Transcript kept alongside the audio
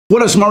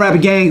What up, Smart Rapper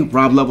gang?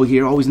 Rob Level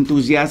here, always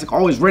enthusiastic,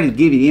 always ready to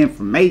give you the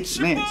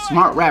information. Man,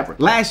 Smart Rapper.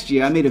 Last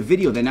year, I made a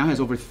video that now has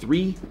over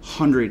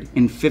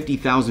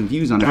 350,000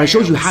 views on it. I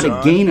showed you how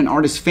to gain an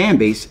artist's fan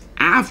base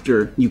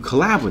after you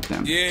collab with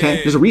them.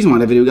 Okay? There's a reason why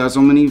that video got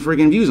so many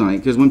freaking views on it,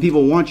 because when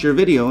people watch your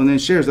video and then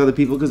shares to other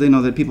people because they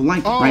know that people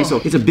like it, right?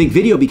 So it's a big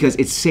video because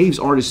it saves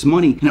artists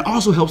money and it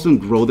also helps them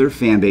grow their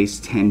fan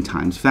base 10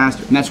 times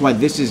faster. And that's why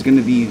this is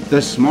gonna be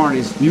the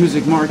smartest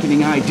music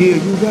marketing idea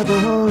you've ever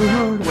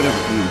heard,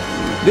 whatever.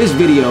 This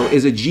video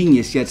is a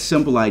genius yet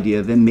simple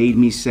idea that made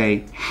me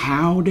say,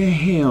 how the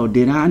hell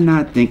did I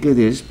not think of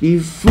this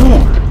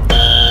before?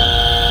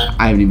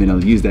 I haven't even been able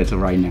to use that till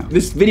right now.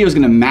 This video is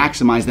gonna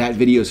maximize that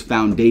video's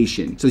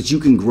foundation so that you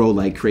can grow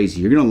like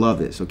crazy. You're gonna love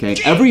this, okay?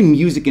 Every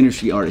music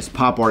industry artist,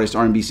 pop artists,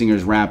 R&B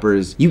singers,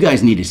 rappers, you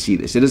guys need to see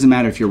this. It doesn't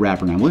matter if you're a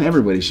rapper now. Well,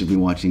 everybody should be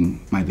watching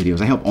my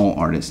videos. I help all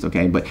artists,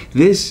 okay? But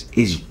this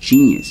is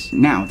genius.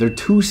 Now, there are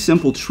two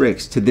simple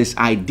tricks to this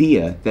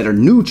idea that are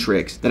new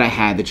tricks that I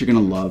had that you're gonna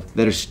love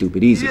that are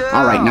stupid easy.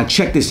 All right, now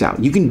check this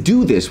out. You can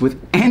do this with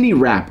any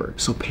rapper,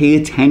 so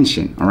pay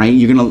attention, all right?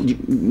 You're gonna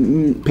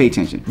pay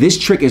attention. This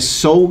trick is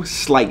so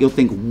slight, you'll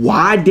think,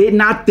 why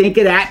didn't I think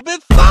of that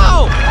before?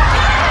 I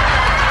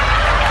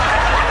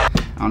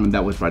don't know if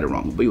that was right or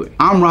wrong, but anyway,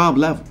 I'm Rob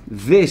Level.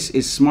 This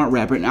is Smart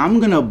Rapper, and I'm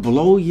gonna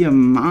blow your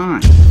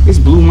mind. This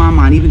blew my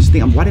mind, even just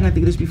thinking, why didn't I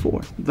think of this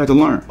before? You'd like to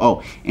learn.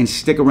 Oh, and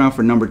stick around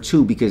for number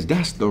 2, because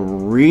that's the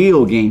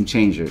real game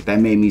changer that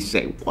made me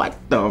say, what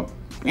the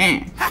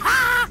man?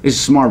 This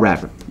is Smart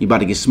Rapper. You about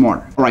to get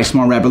smarter. All right,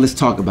 Smart Rapper, let's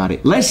talk about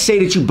it. Let's say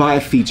that you buy a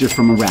feature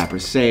from a rapper.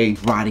 Say,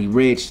 Roddy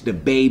Ricch, The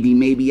Baby,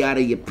 maybe out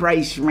of your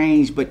price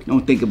range, but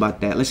don't think about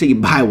that. Let's say you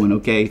buy one,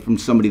 okay, from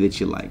somebody that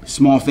you like.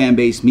 Small fan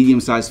base,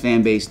 medium-sized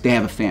fan base, they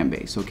have a fan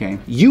base, okay?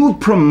 You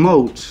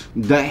promote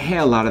the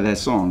hell out of that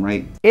song,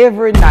 right?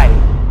 Every night.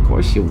 Of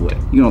course you would.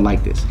 You don't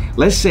like this.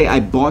 Let's say I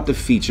bought the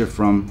feature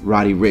from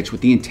Roddy Ricch with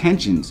the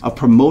intentions of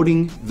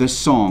promoting the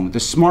song the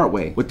smart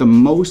way with the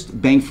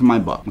most bang for my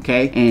buck,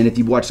 okay? And if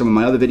you watch some of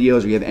my other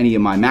videos or you have any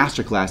of my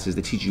masterclasses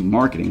that teach you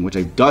marketing, which I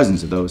have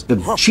dozens of those, the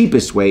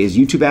cheapest way is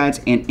YouTube ads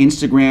and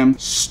Instagram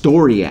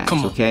story ads,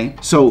 okay?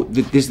 So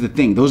this is the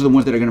thing. Those are the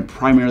ones that are gonna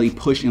primarily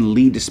push and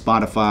lead to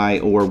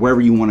Spotify or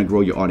wherever you wanna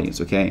grow your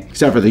audience, okay?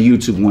 Except for the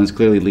YouTube ones,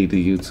 clearly lead to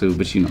YouTube,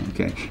 but you know,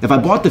 okay? If I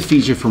bought the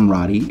feature from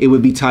Roddy, it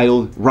would be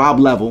titled Rob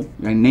Level,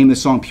 and name the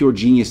song Pure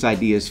Genius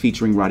Ideas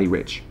featuring Roddy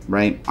Ricch,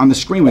 right? On the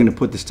screen, we're gonna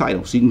put this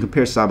title so you can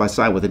compare side by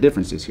side what the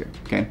difference is here,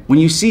 okay? When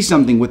you see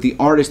something with the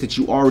artist that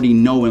you already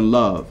know and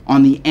love,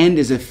 on the end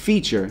as a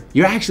feature,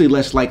 you're actually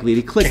less likely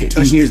to click it.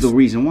 And here's the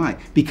reason why.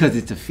 Because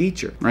it's a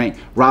feature, right?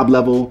 Rob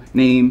Level,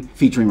 name,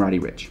 featuring Roddy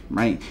Ricch,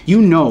 right?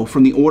 You know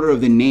from the order of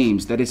the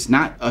names that it's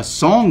not a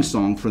song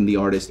from the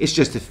artist, it's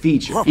just a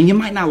feature. And you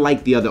might not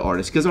like the other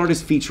artists because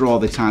artists feature all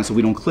the time, so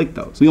we don't click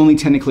those. We only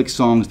tend to click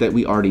songs that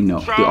we already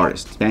know, the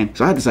artist, okay?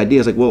 So I had this idea,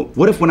 I was like, well,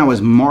 what if when I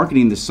was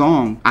marketing the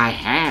song I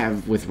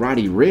have with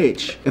Roddy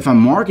Ricch, if I'm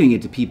marketing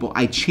it to people,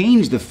 I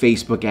change the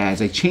Facebook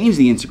ads, I change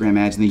the Instagram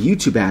ads and the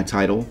YouTube ad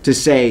title to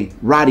say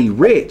Roddy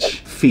Ricch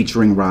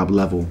featuring Rob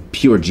Level,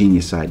 Pure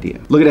Genius Idea.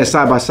 Look at that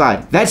side by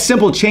side. That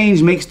simple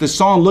change makes the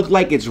song look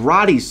like it's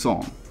Roddy's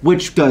song.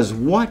 Which does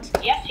what?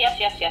 Yes.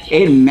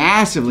 It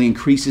massively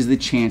increases the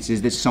chances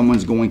that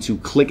someone's going to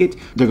click it,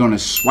 they're gonna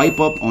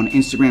swipe up on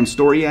Instagram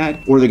story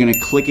ad, or they're gonna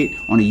click it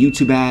on a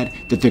YouTube ad,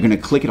 that they're gonna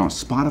click it on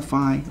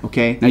Spotify,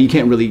 okay? Now you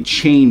can't really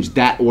change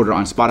that order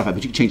on Spotify,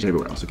 but you can change it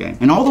everywhere else, okay?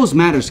 And all those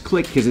matters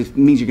click because it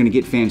means you're gonna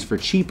get fans for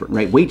cheaper,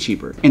 right? Way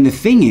cheaper. And the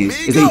thing is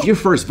that if your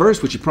first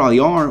verse, which you probably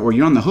are, or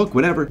you're on the hook,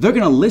 whatever, they're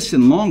gonna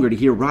listen longer to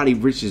hear Roddy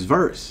Ricch's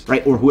verse,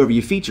 right? Or whoever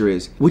your feature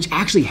is, which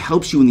actually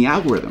helps you in the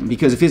algorithm,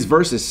 because if his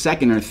verse is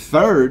second or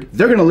third,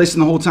 they're gonna listen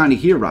the whole time to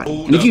hear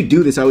Roddy. And if you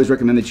do this, I always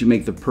recommend that you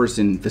make the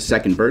person the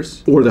second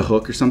verse or the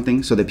hook or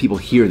something so that people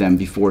hear them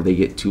before they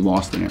get too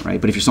lost in it,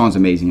 right? But if your song's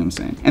amazing, you know what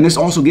I'm saying? And this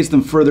also gets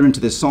them further into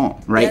the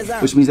song, right?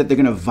 Which means that they're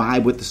gonna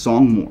vibe with the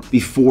song more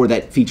before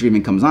that feature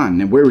even comes on.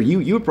 And where were you?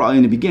 You were probably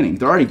in the beginning.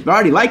 They're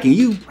already liking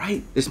you,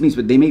 right? This means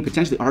that they may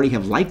potentially already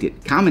have liked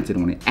it, commented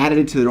on it, added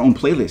it to their own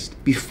playlist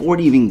before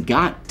it even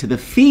got to the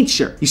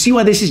feature. You see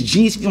why this is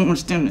genius? You don't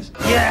understand this?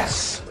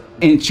 Yes!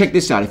 And check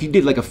this out, if you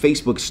did like a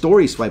Facebook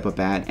story swipe up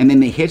ad and then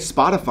they hit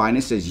Spotify and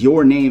it says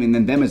your name and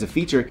then them as a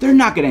feature, they're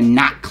not gonna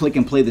not click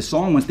and play the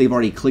song once they've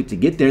already clicked to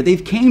get there.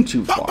 They've came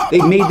too far.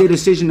 They've made their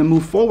decision to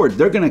move forward.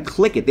 They're gonna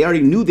click it. They already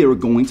knew they were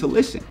going to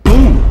listen.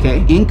 Boom,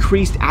 okay?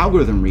 Increased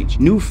algorithm reach,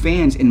 new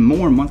fans and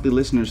more monthly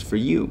listeners for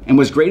you. And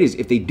what's great is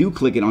if they do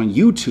click it on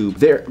YouTube,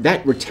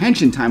 that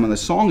retention time on the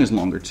song is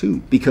longer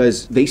too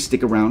because they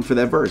stick around for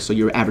that verse. So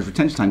your average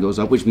retention time goes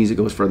up, which means it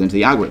goes further into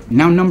the algorithm.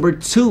 Now, number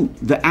 2,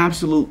 the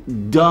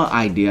absolute duh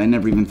idea I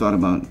never even thought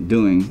about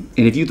doing.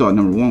 And if you thought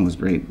number 1 was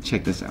great,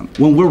 check this out.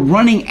 When we're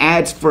running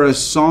ads for a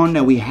song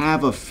that we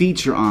have a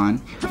feature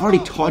on, I've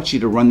already taught you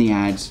to run the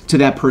ads to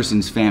that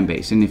person's fan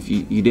base. And if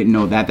you didn't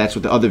know that, that's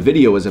what the other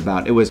video was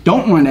about. It was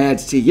don't run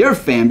ads to your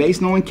fan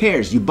base, no one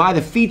cares. You buy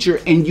the feature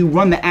and you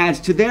run the ads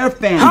to their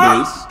fan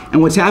base.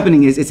 And what's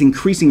happening is it's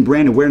increasing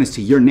brand awareness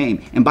to your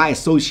name. And by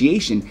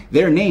association,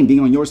 their name being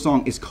on your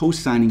song is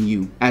co-signing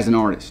you as an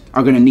artist.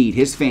 Are gonna need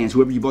his fans,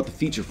 whoever you bought the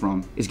feature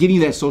from, is giving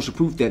you that social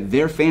proof that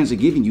their fans are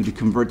giving you to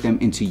convert them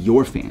into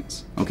your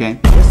fans, okay?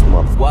 This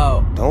motherfucker,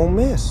 wow, don't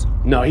miss.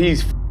 No,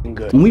 he's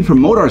good. When we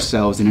promote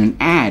ourselves in an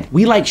ad,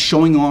 we like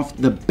showing off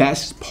the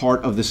best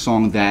part of the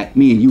song that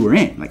me and you were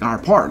in, like our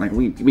part, like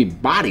we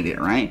bodied it,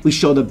 right? We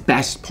show the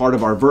best part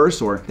of our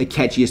verse or the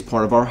catchiest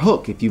part of our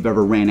hook. If you've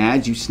ever ran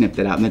ads, you snip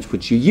that out and that's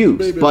what you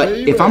use. But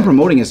if I'm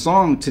promoting a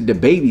song to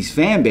DaBaby's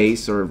fan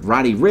base or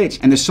Roddy Ricch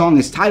and the song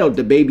is titled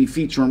DaBaby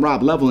featuring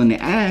Rob Level in the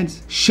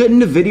ads, shouldn't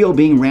the video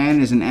being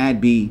ran as an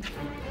ad be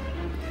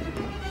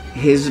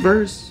his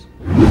verse?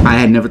 I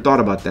had never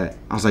thought about that.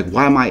 I was like,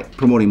 why am I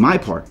promoting my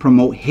part?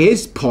 Promote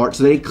his part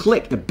so they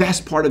click the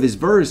best part of his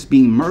verse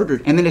being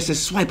murdered, and then it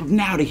says swipe up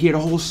now to hear the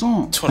whole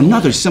song.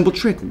 Another simple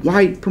trick.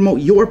 Why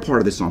promote your part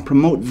of the song?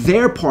 Promote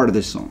their part of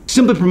the song.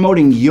 Simply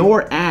promoting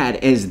your ad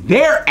as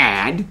their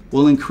ad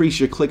will increase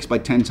your clicks by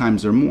 10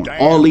 times or more.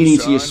 All leading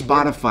to your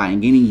Spotify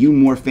and gaining you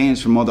more fans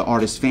from other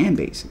artists' fan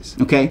bases,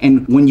 okay?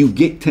 And when you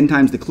get 10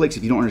 times the clicks,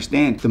 if you don't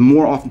understand, the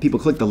more often people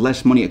click, the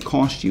less money it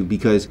costs you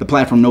because the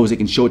platform knows it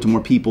can show it to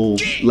more people,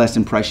 less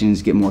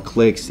impressions, get more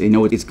clicks. They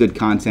know it's good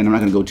content. I'm not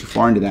gonna go too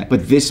far into that,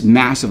 but this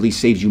massively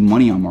saves you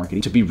money on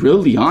marketing. To be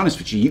really honest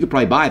with you, you could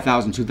probably buy a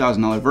 $1,000,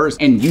 $2,000 verse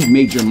and you've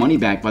made your money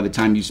back by the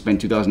time you spend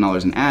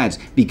 $2,000 in ads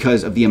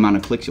because of the amount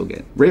of clicks you'll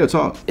get. Real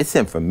talk. It's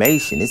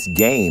information, it's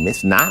game,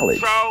 it's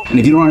knowledge. And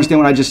if you don't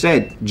understand what I just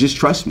said, just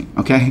trust me,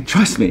 okay?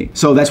 Trust me.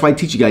 So that's why I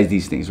teach you guys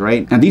these things,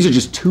 right? Now these are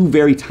just 2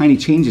 very tiny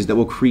changes that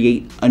will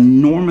create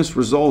enormous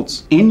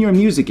results in your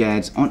music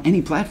ads on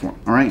any platform,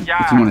 all right?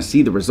 Yeah. If you wanna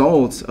see the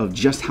results of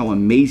just how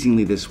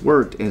amazingly this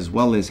worked, as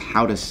well as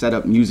how to set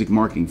up music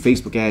marketing,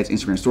 Facebook ads,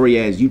 Instagram story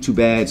ads, YouTube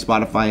ads,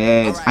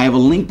 Spotify ads, I have a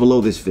link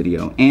below this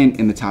video and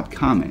in the top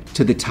comment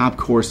to the top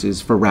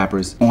courses for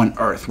rappers on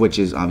earth, which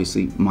is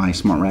obviously my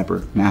Smart Rapper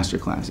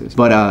Masterclasses.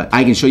 But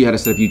I can show you how to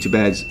set up YouTube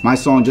ads. My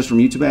song just from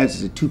YouTube ads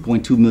is at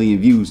 2.2 million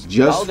views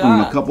just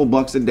from a couple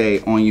bucks a day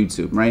on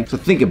YouTube, right? So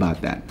think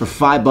about that. For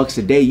 $5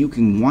 a day, you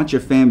can watch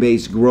your fan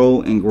base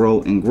grow and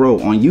grow and grow.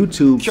 On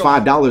YouTube,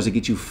 $5 to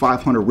get you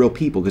 500 real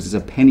people because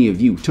it's a penny a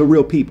view to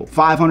real people.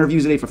 500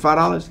 views a day for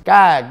 $5?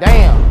 God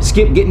damn.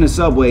 Skip getting a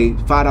Subway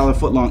 $5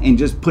 footlong and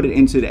just put it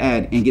into the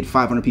ad and get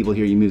 500 people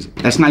hear your music.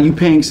 That's not you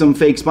paying some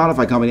fake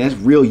Spotify company. That's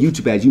real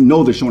YouTube ads. You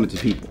know they're showing it to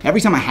people. Every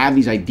time I have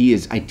these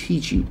ideas, I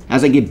teach you.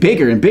 As I get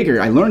bigger and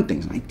bigger, I learn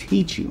things and I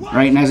teach you,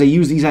 right? And as I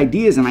use these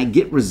ideas and I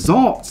get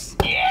results,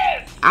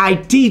 I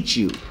teach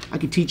you. I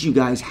can teach you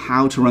guys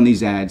how to run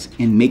these ads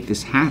and make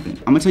this happen.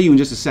 I'm gonna tell you in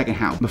just a second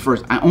how. But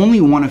first, I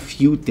only want a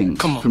few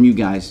things from you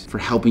guys for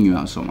helping you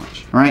out so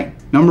much, all right?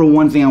 Number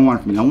one thing I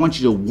want from you, I want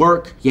you to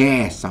work your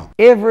ass off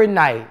every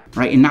night,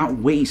 right? And not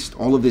waste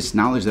all of this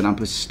knowledge that I'm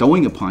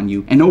bestowing upon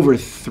you and over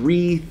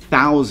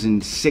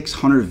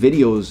 3,600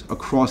 videos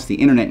across the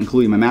internet,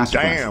 including my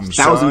masterclass.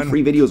 1,000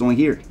 free videos on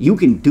here. You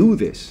can do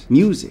this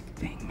music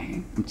thing.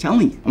 I'm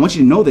telling you, I want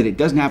you to know that it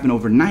doesn't happen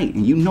overnight,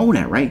 and you know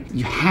that, right?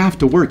 You have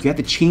to work, you have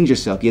to change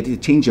yourself, you have to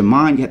change your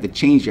mind, you have to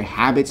change your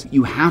habits,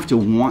 you have to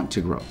want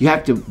to grow. You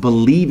have to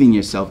believe in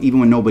yourself even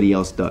when nobody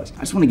else does. I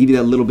just want to give you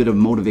that little bit of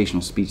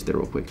motivational speech there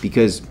real quick,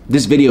 because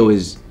this video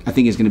is, I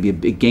think, is going to be a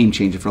big game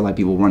changer for a lot of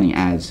people running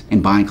ads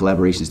and buying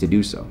collaborations to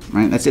do so,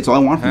 right? That's all I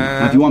want from you.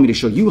 Now, if you want me to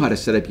show you how to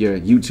set up your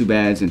YouTube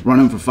ads and run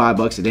them for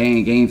 $5 a day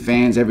and gain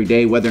fans every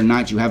day, whether or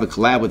not you have a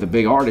collab with a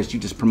big artist, you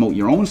just promote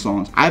your own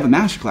songs, I have a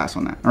masterclass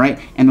on that, all right?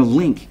 And the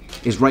link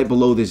is right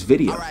below this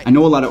video. I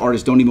know a lot of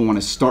artists don't even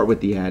want to start with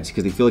the ads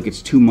because they feel like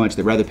it's too much.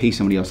 They'd rather pay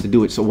somebody else to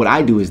do it. So what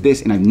I do is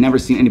this, and I've never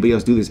seen anybody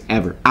else do this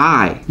ever.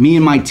 Me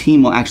and my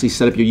team will actually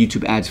set up your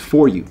YouTube ads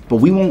for you, but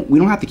we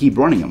don't have to keep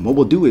running them. What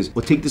we'll do is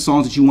we'll take the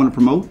songs that you want to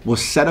promote, we'll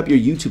set up your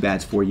YouTube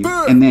ads for you,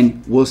 and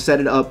then we'll set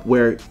it up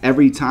where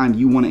every time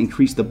you want to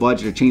increase the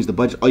budget or change the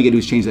budget, all you gotta do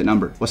is change that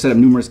number. We'll set up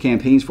numerous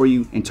campaigns for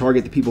you and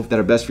target the people that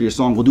are best for your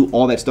song. We'll do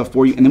all that stuff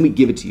for you, and then we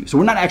give it to you. So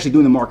we're not actually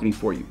doing the marketing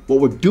for you. What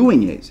we're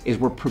doing is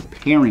we're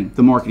preparing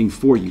the marketing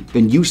for you.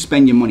 Then you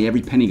spend your money,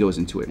 every penny goes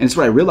into it. And that's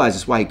what I realized,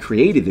 that's why I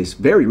created this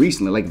very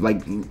recently, like I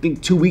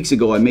think 2 weeks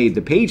ago I made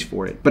the page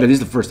for it, but it is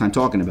the first time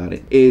talking about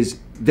it, is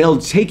they'll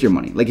take your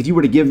money. Like if you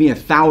were to give me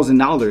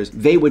 $1,000,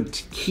 they would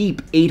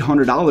keep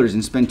 $800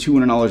 and spend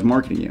 $200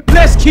 marketing you.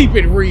 Let's keep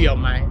it real,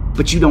 man.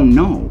 But you don't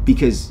know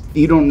because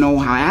you don't know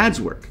how ads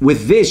work.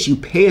 With this, you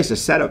pay us a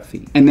setup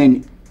fee, and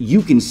then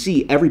you can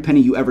see every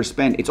penny you ever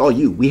spend. It's all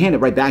you. We hand it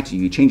right back to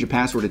you. You change your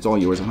password, it's all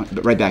yours,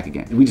 right back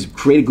again. We just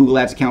create a Google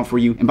Ads account for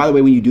you. And by the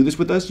way, when you do this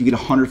with us, you get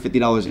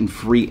 $150 in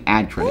free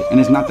ad credit. And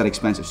it's not that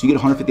expensive. So you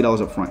get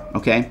 $150 up front,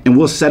 okay? And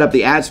we'll set up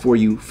the ads for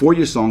you for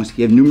your songs.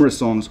 You have numerous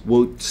songs.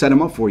 We'll set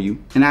them up for you.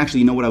 And actually,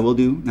 you know what I will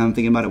do? Now I'm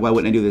thinking about it. Why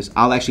wouldn't I do this?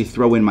 I'll actually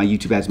throw in my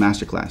YouTube Ads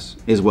Masterclass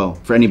as well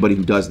for anybody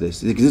who does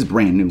this. Because this is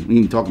brand new. We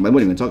ain't talking about, we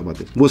won't even talk about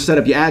this. We'll set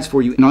up your ads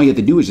for you. And all you have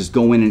to do is just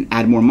go in and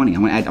add more money.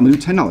 I'm gonna do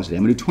 $10 a day.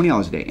 I'm gonna do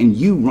 $20 a day. And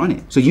you run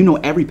it. So you know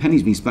every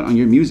penny's being spent on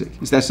your music.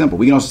 It's that simple.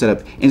 We can also set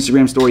up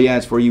Instagram story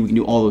ads for you. We can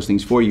do all those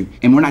things for you.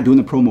 And we're not doing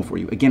the promo for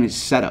you. Again, it's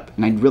setup.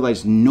 And I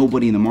realize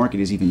nobody in the market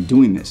is even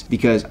doing this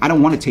because I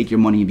don't want to take your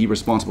money and be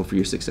responsible for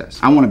your success.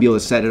 I want to be able to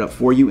set it up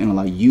for you and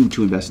allow you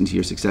to invest into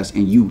your success,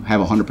 and you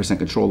have 100%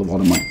 control of all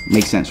the money.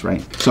 Makes sense,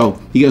 right? So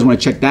you guys want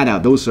to check that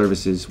out, those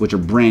services, which are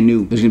brand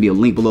new. There's going to be a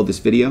link below this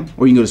video,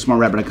 or you can go to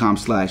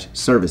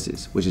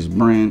smartrapper.com/services, which is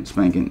brand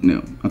spanking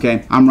new.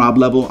 Okay, I'm Rob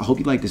Level. I hope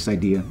you like this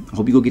idea. I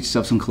hope you go get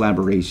yourself some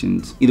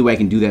collaborations. Either way, I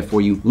can do that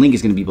for you. Link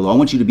is going to be below. I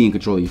want you to be in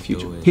control of your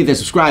future. Hit that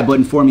subscribe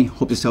button for me.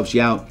 Hope this helps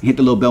you out. And hit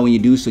the little bell when you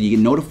do so you get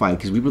notified,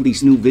 because we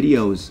release new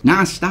videos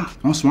non-stop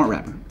on Smart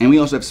Rapper. And we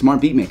also have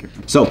Smart Beatmaker.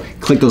 So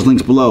click those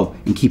links below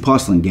and keep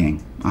hustling,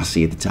 gang. I'll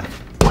see you at the top.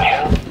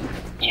 Well,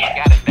 yeah,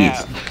 got it now.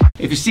 Yes.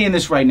 If you're seeing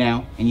this right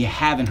now and you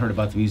haven't heard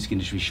about the music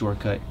industry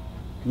shortcut,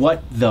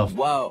 what the f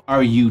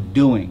are you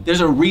doing?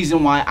 There's a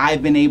reason why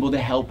I've been able to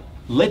help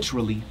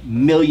literally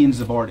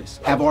millions of artists.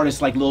 I have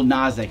artists like Lil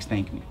Nas X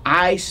thank me.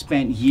 I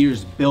spent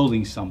years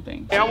building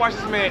something. Hey, I watch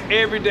this man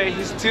every day.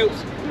 His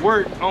tips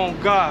work on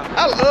God.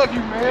 I love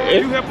you,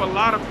 man. You help a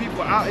lot of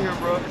people out here,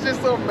 bro. It's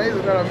just so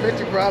amazing that I met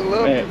you, bro. I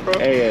love you, bro.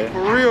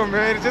 For real,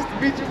 man. It's just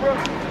to meet you, bro.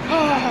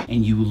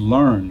 And you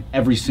learn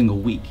every single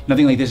week.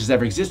 Nothing like this has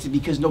ever existed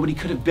because nobody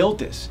could have built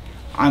this.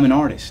 I'm an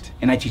artist,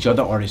 and I teach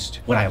other artists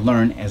what I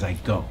learn as I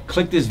go.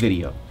 Click this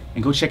video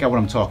and go check out what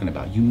I'm talking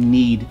about. You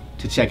need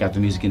to check out the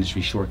music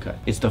industry shortcut.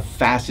 It's the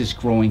fastest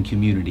growing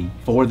community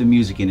for the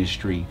music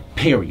industry,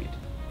 period.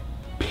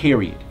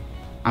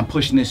 I'm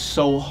pushing this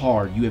so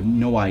hard, you have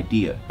no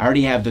idea. I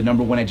already have the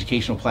 #1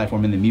 educational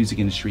platform in the music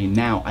industry, and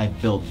now I've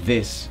built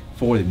this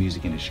for the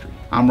music industry.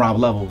 I'm Rob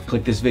Level.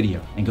 Click this video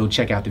and go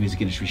check out the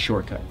music industry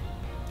shortcut.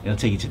 It'll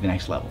take you to the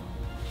next level.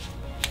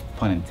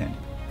 Pun intended.